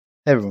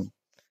Hey everyone.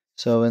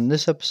 So in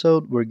this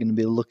episode, we're going to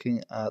be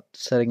looking at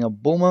setting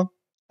up Bulma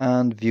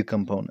and Vue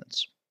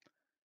components.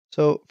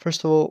 So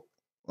first of all,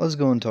 let's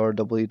go into our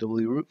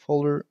www root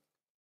folder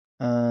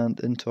and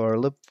into our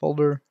lib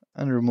folder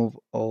and remove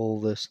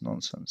all this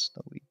nonsense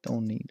that we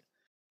don't need.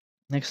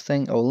 Next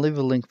thing, I'll leave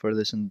a link for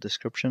this in the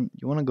description.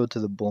 You want to go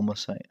to the Bulma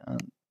site and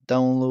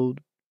download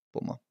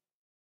Bulma.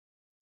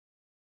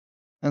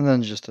 And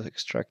then just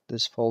extract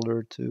this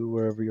folder to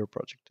wherever your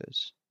project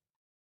is.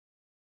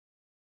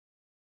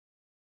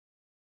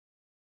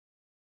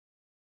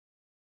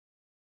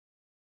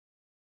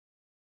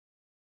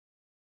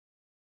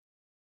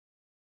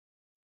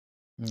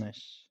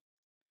 Nice.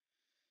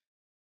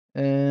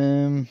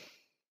 Next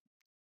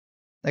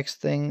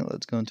thing,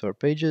 let's go into our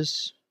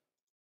pages,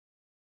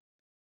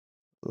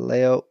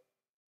 layout,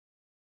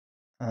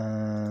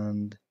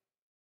 and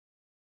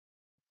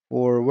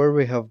for where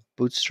we have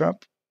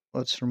Bootstrap,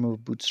 let's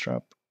remove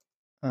Bootstrap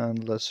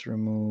and let's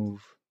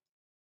remove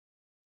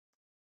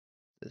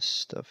this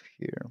stuff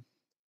here.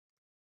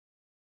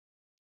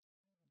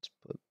 Let's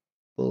put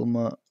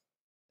Bulma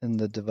in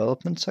the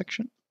development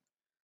section.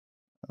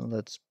 And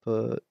let's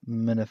put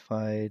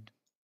minified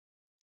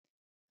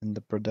in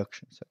the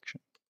production section.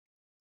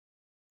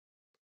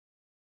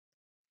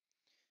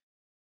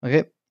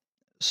 Okay,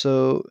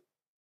 so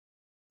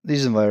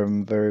these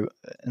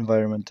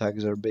environment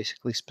tags are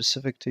basically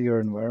specific to your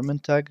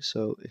environment tag.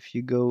 So if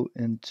you go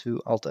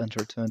into Alt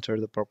Enter to enter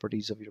the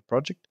properties of your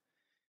project,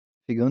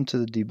 if you go into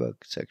the debug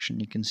section,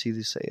 you can see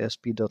this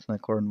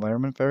ASP.NET Core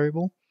environment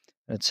variable,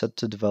 and it's set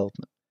to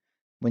development.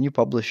 When you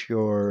publish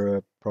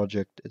your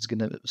project, it's going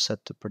to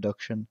set to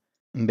production.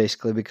 And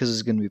basically, because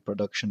it's going to be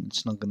production,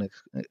 it's not going to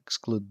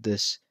exclude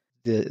this.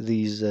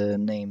 These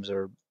names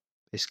are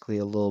basically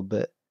a little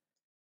bit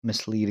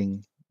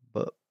misleading,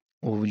 but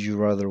what would you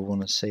rather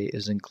want to say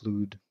is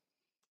include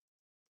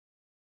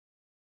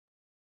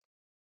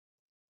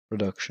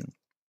production?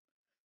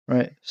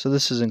 Right, so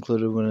this is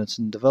included when it's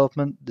in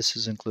development, this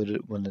is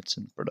included when it's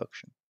in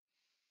production.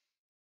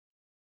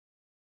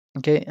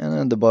 Okay, and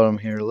at the bottom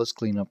here, let's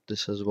clean up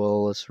this as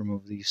well. Let's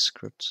remove these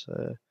scripts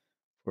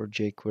for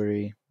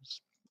jQuery.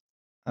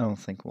 I don't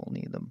think we'll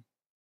need them.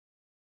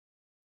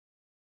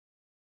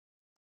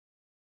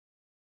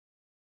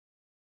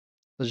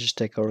 Let's just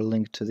take our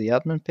link to the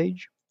admin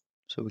page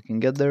so we can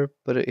get there,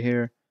 put it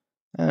here,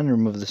 and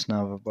remove this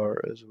navbar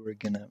as we're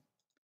gonna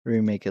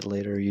remake it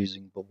later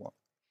using Bulma.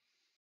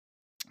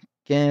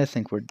 Okay, I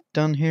think we're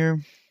done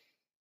here.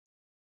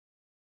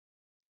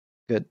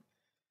 Good.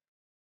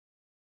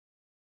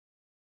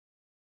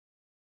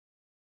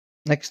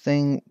 Next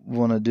thing we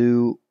want to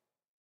do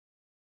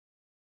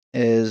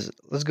is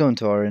let's go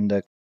into our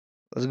index.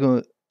 Let's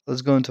go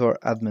into our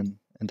admin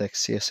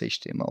index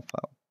CSHTML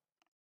file.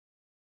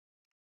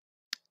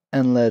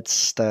 And let's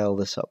style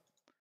this up.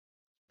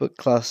 Put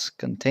class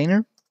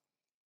container.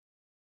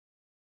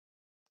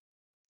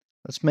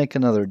 Let's make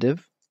another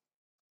div.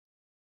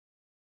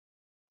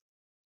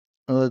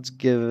 Let's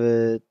give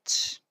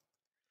it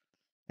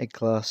a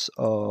class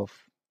of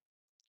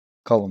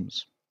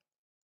columns.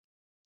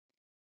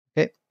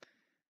 Okay.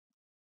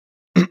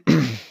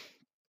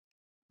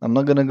 I'm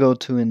not gonna go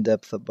too in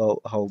depth about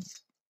how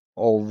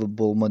all the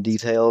Bulma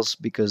details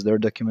because their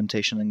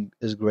documentation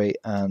is great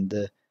and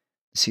the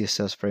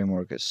CSS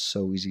framework is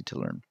so easy to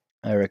learn.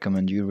 I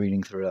recommend you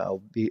reading through it.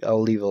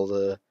 I'll leave all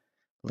the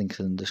links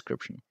in the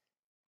description.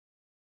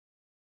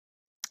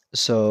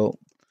 So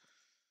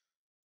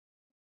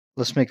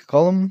let's make a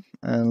column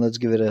and let's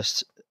give it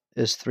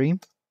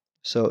S3.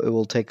 So it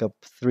will take up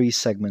 3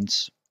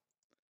 segments.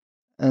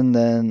 And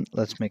then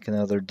let's make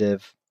another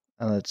div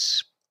and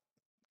let's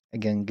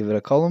again give it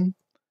a column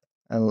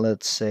and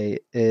let's say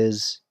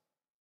is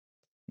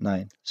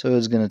 9. So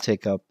it's going to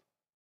take up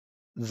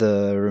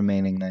the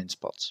remaining 9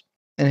 spots.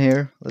 And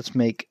here, let's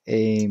make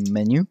a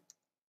menu. Of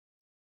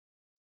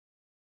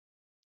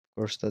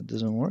course, that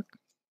doesn't work.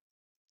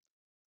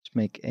 Let's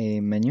make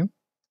a menu.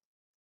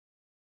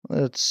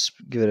 Let's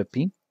give it a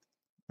P.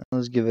 And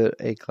let's give it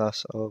a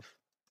class of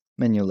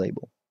menu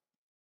label.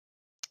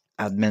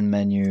 Admin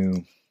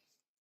menu.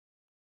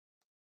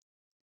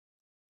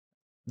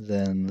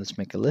 Then let's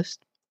make a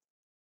list.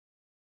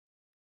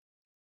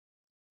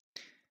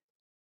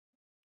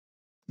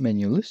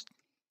 Menu list.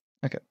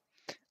 Okay.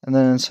 And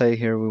then inside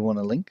here, we want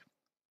a link.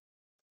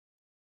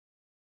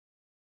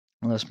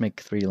 And let's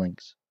make 3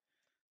 links.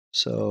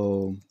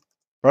 So,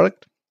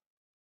 product.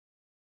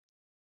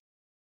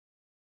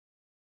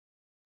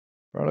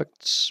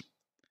 Products.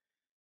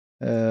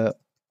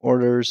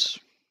 Orders.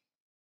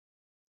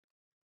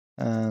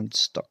 And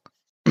stock.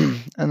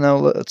 And now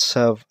let's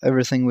have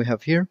everything we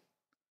have here.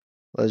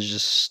 Let's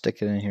just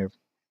stick it in here.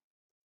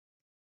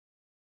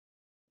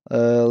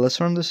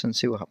 Let's run this and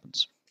see what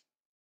happens.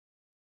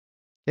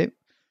 Okay,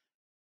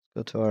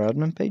 go to our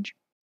admin page.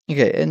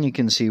 Okay, and you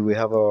can see we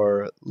have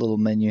our little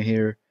menu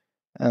here,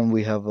 and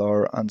we have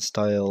our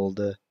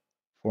unstyled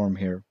form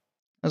here.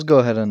 Let's go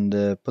ahead and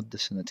put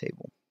this in a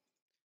table.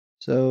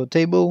 So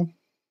table,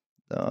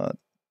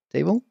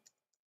 table.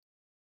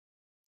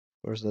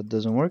 Of course, that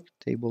doesn't work.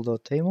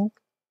 Table.table.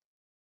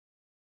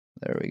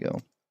 There we go.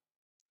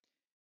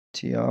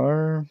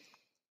 TR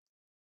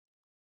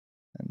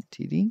and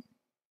TD.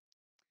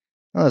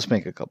 Now let's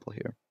make a couple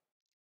here.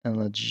 And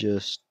let's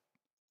just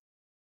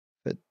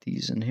fit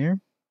these in here.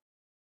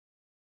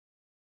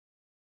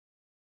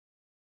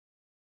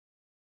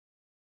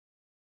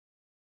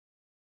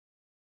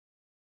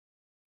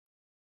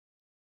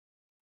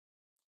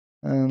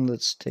 And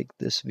let's take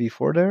this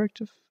v4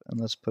 directive and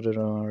let's put it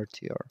on our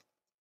TR.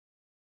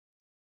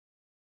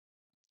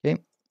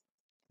 Okay,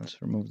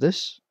 let's remove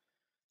this.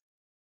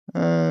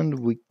 And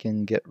we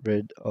can get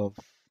rid of,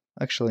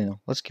 actually no,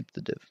 let's keep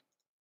the div.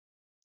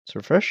 Let's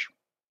refresh.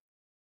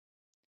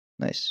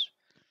 Nice.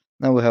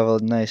 Now we have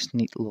a nice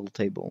neat little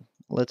table.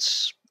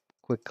 Let's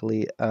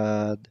quickly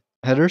add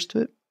headers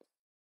to it.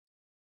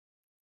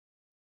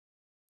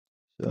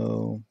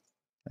 So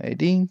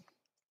ID,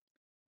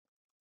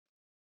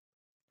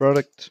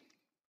 product,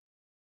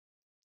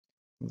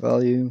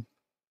 value,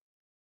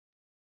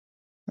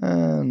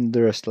 and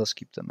the rest let's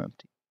keep them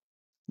empty.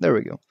 There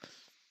we go.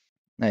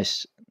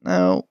 Nice.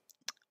 Now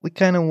we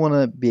kind of want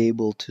to be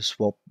able to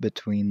swap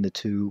between the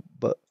two,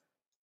 but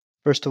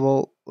first of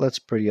all, let's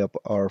pretty up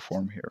our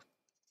form here.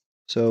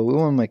 So we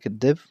want to make a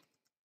div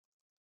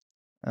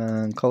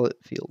and call it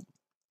field.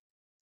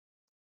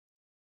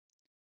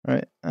 All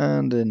right,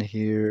 and in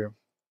here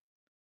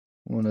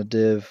we want a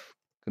div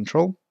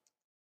control.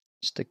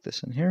 Stick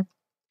this in here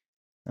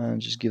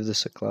and just give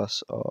this a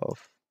class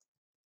of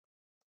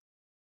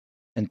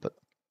input.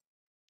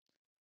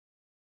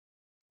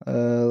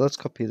 Let's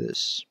copy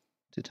this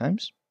 2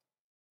 times.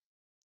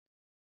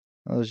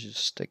 Let's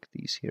just stick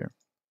these here.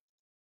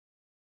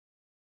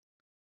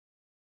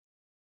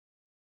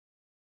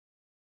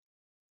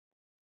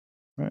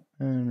 Right,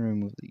 and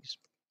remove these.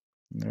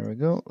 There we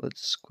go.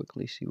 Let's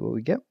quickly see what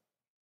we get.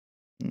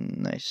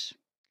 Nice.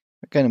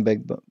 They're kind of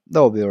big, but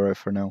that'll be alright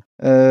for now.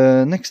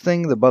 Next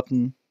thing, the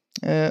button.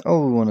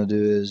 All we want to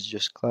do is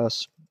just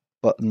class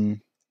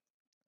button,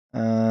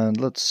 and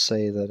let's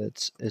say that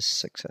it's is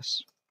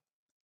success.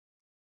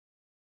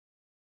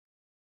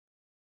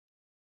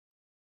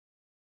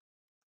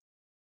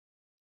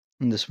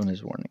 And this one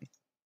is warning.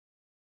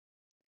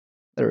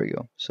 There we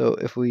go. So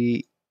if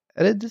we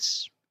edit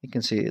this, you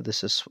can see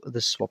this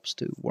swaps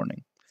to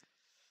warning.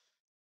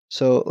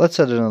 So let's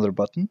add another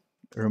button.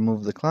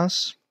 Remove the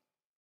class.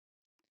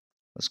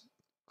 Let's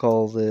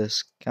call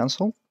this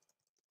cancel.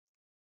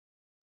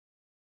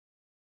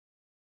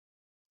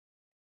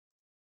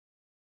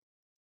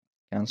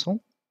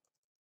 Cancel.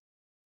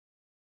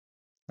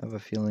 I have a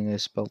feeling I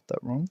spelled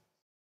that wrong.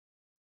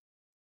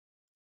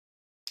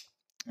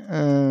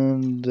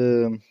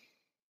 And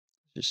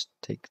just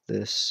take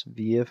this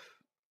VF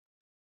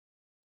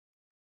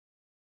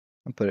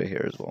and put it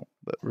here as well,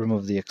 but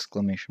remove the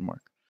exclamation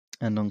mark.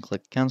 And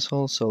unclick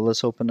cancel. So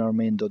let's open our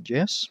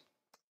main.js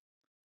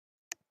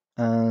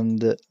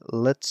and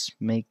let's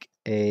make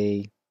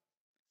a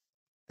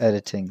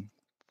editing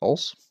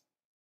false.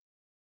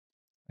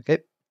 Okay.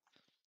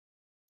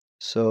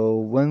 So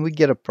when we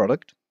get a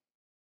product,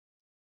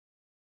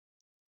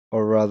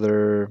 or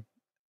rather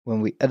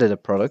when we edit a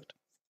product,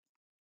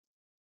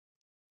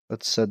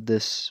 let's set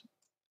this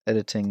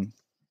editing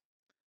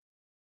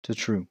to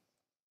true.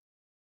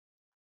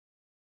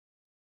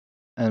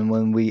 And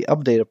when we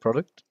update a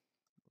product,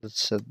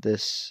 let's set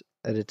this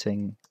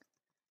editing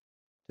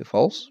to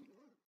false.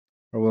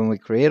 Or when we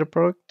create a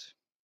product,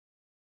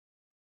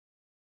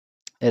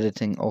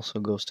 editing also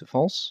goes to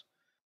false.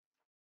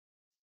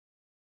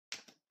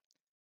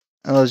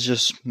 And let's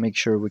just make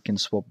sure we can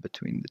swap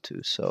between the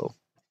two. So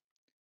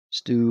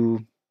let's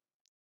do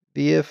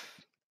VF,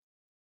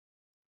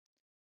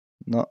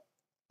 not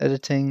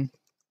editing,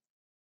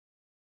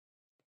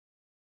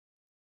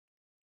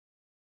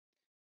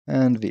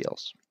 and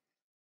VLs.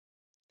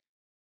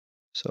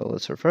 So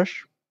let's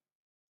refresh.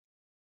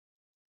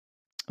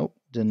 Oh,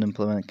 didn't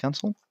implement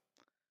cancel.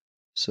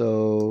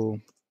 So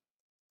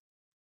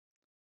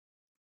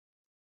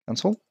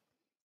cancel.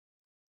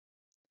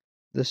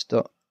 This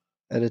dot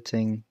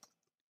editing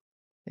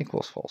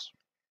equals false.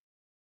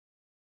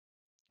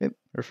 Okay,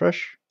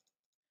 refresh.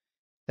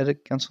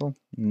 Edit, cancel.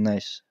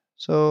 Nice.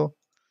 So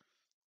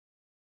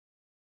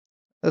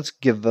let's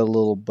give a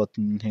little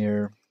button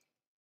here.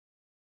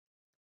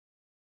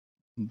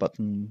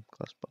 Button,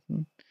 class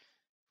button.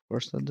 Of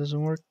course that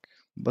doesn't work.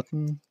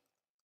 Button,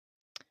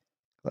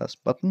 class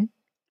button.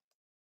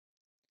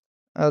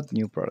 Add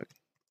new product.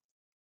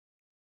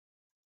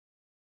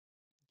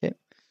 Okay.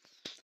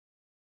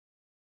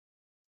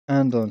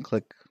 And on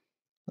click,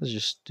 let's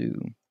just do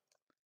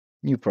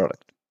new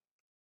product.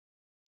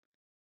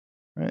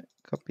 Right,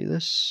 copy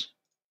this.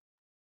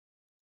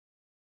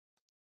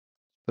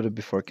 Put it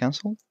before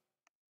cancel.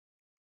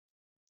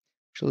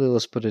 Actually,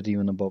 let's put it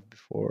even above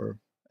before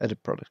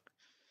edit product.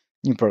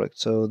 New product.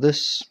 So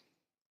this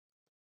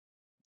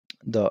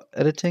dot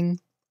editing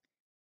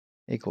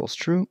equals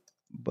true,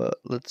 but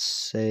let's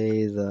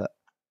say that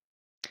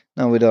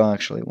now we don't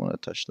actually want to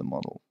touch the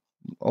model.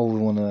 All we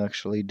want to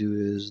actually do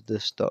is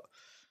this dot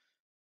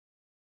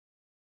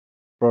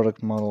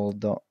product model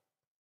dot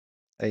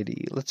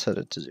ID. Let's set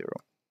it to 0.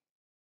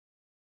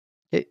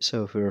 Okay,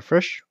 so if we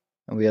refresh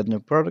and we add new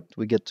product,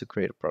 we get to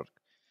create a product.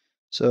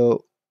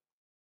 So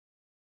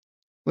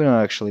we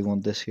don't actually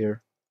want this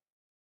here.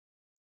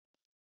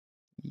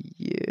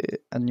 Yeah,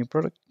 add new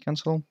product,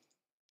 cancel.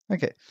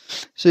 Okay,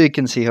 so you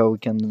can see how we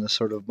can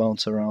sort of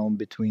bounce around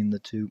between the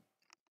two.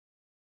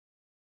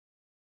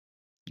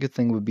 Good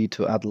thing would be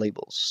to add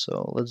labels.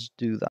 So let's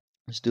do that.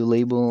 Let's do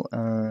label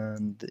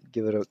and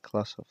give it a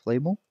class of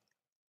label.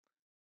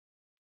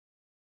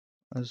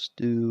 Let's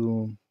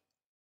do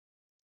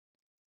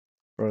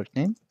product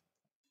name,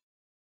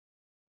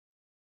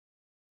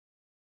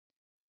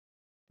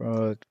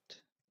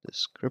 product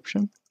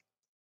description,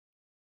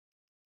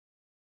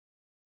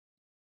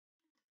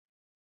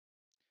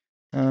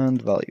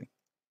 and value.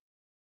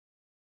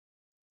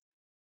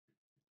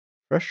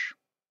 Fresh.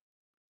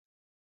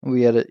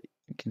 We edit.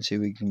 You can see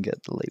we can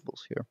get the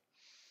labels here.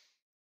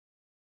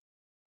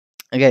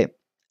 Okay,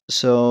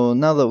 so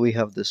now that we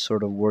have this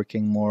sort of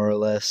working more or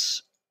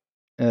less,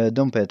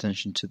 don't pay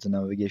attention to the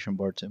navigation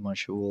bar too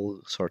much.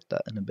 We'll sort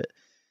that in a bit.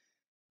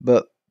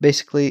 But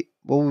basically,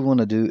 what we want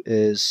to do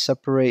is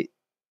separate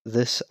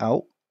this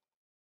out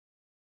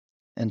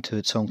into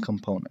its own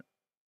component.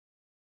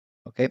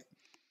 Okay,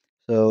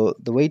 so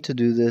the way to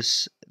do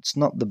this, it's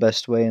not the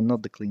best way and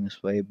not the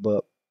cleanest way,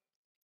 but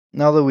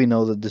now that we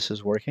know that this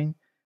is working,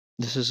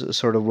 this is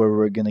sort of where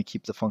we're going to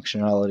keep the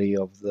functionality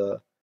of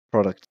the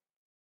product.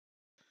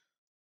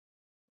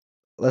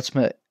 Let's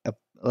make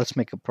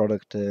a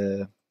product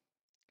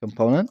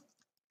component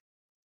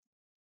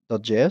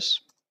 .js.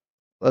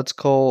 Let's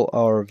call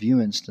our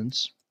Vue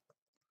instance,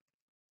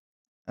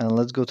 and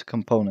let's go to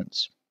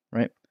components.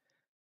 Right?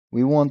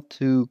 We want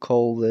to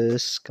call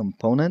this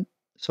component.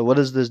 So what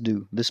does this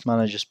do? This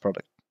manages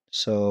product.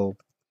 So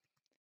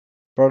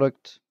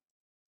product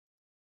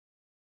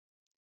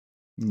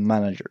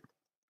manager,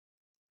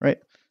 right?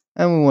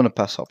 And we want to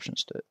pass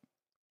options to it.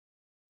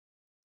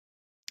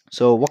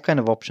 So what kind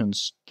of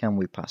options can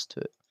we pass to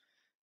it?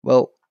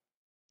 Well,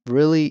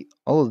 really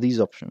all of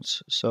these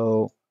options.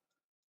 So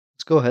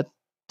let's go ahead,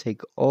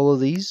 take all of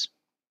these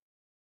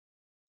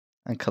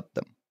and cut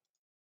them.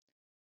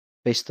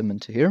 Paste them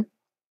into here.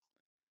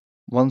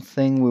 One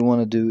thing we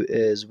want to do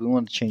is we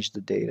want to change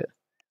the data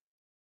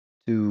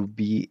to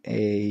be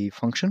a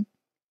function,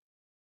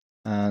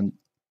 and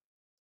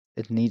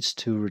it needs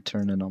to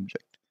return an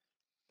object.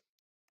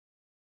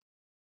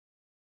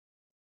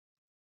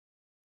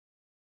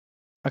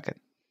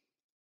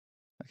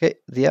 Okay,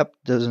 the app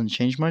doesn't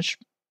change much,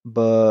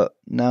 but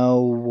now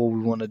what we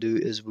want to do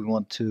is we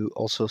want to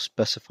also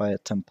specify a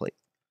template.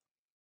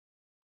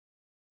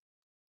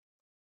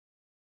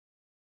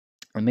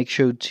 And make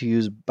sure to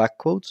use back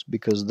quotes,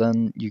 because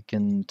then you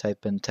can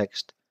type in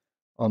text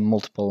on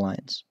multiple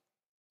lines.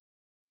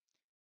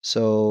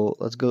 So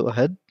let's go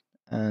ahead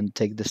and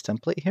take this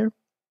template here,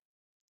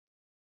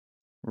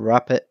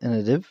 wrap it in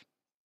a div,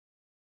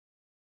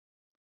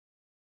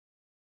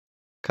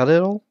 cut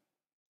it all,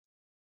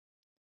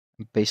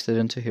 and paste it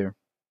into here.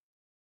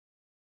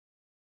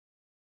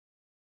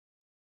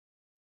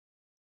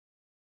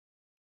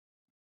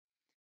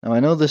 Now I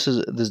know this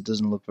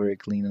doesn't look very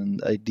clean,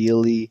 and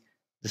ideally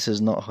this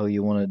is not how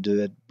you want to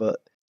do it, but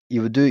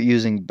you would do it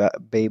using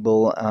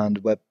Babel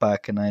and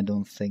Webpack, and I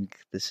don't think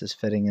this is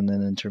fitting in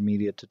an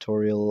intermediate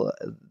tutorial.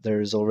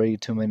 There's already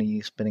too many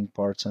spinning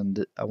parts,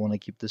 and I want to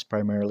keep this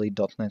primarily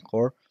 .NET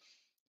Core.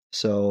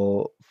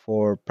 So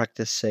for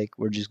practice sake,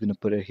 we're just going to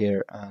put it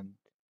here and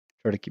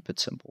try to keep it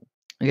simple.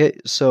 Okay,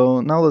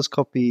 so now let's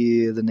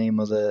copy the name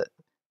of the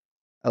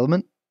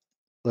element.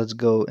 Let's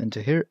go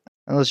into here,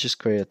 and let's just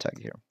create a tag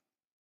here.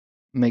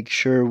 Make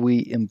sure we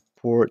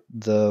import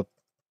the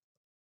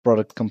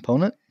product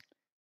component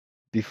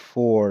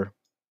before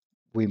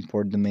we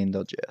import the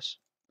main.js.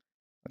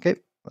 Okay,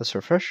 let's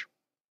refresh.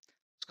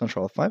 Let's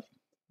Control F5.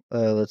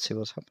 Let's see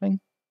what's happening.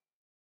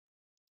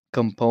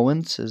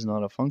 Components is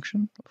not a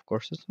function. Of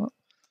course it's not.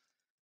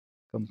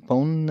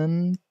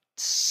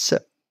 Components.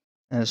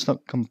 And it's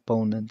not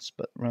components,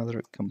 but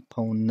rather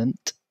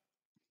component.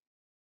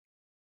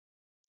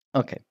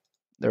 Okay,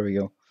 there we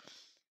go.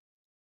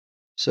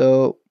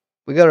 So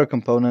we got our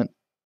component.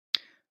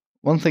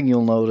 One thing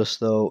you'll notice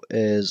though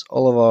is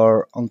all of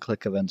our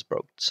onClick events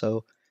broke.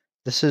 So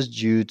this is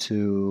due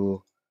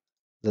to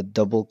the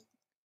double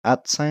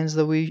 @ signs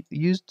that we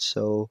used.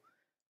 So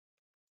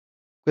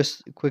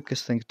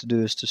quickest thing to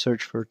do is to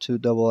search for 2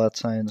 double @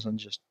 signs and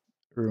just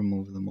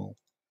remove them all.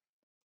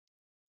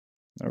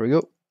 There we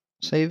go.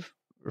 Save,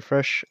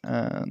 refresh,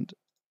 and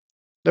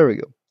there we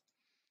go.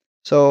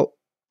 So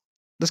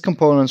this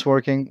component's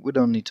working. We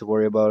don't need to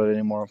worry about it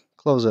anymore.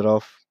 Close it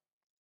off.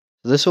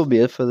 So this will be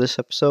it for this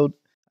episode.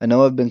 I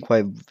know I've been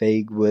quite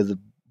vague with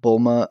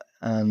Bulma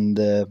and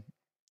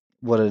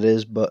what it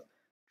is, but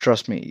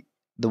trust me,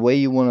 the way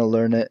you want to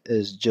learn it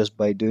is just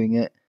by doing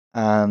it,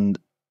 and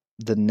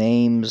the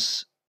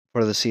names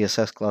for the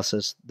CSS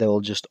classes, they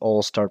will just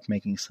all start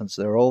making sense.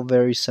 They're all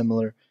very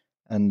similar,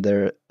 and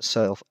their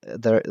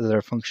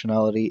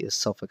functionality is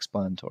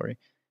self-explanatory,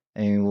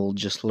 and you will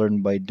just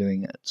learn by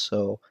doing it.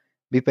 So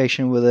be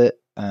patient with it,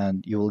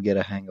 and you will get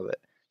a hang of it.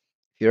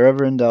 If you're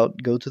ever in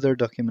doubt, go to their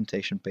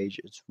documentation page.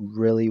 It's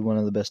really one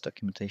of the best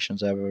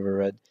documentations I've ever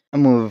read.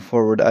 And moving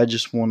forward, I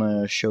just want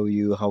to show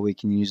you how we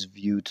can use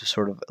Vue to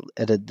sort of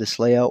edit this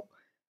layout.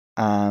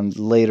 And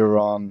later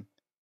on,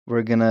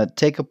 we're going to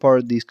take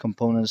apart these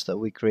components that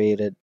we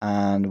created,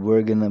 and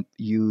we're going to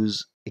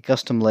use a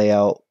custom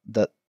layout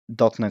that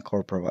 .NET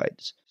Core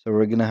provides. So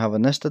we're going to have a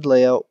nested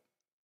layout.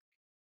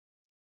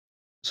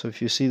 So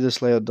if you see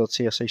this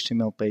layout.cs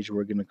HTML page,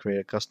 we're going to create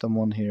a custom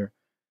one here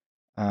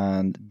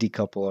and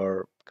decouple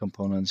our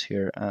components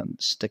here and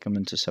stick them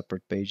into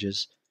separate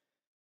pages.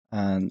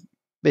 And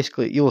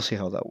basically, you will see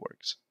how that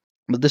works.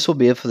 But this will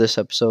be it for this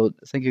episode.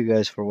 Thank you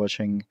guys for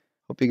watching.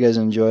 Hope you guys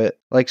enjoy it.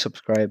 Like,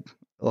 subscribe.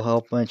 It'll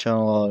help my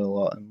channel out a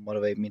lot and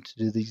motivate me to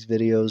do these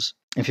videos.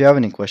 If you have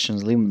any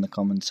questions, leave them in the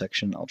comment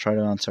section. I'll try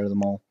to answer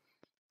them all.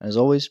 As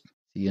always,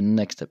 see you in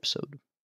the next episode.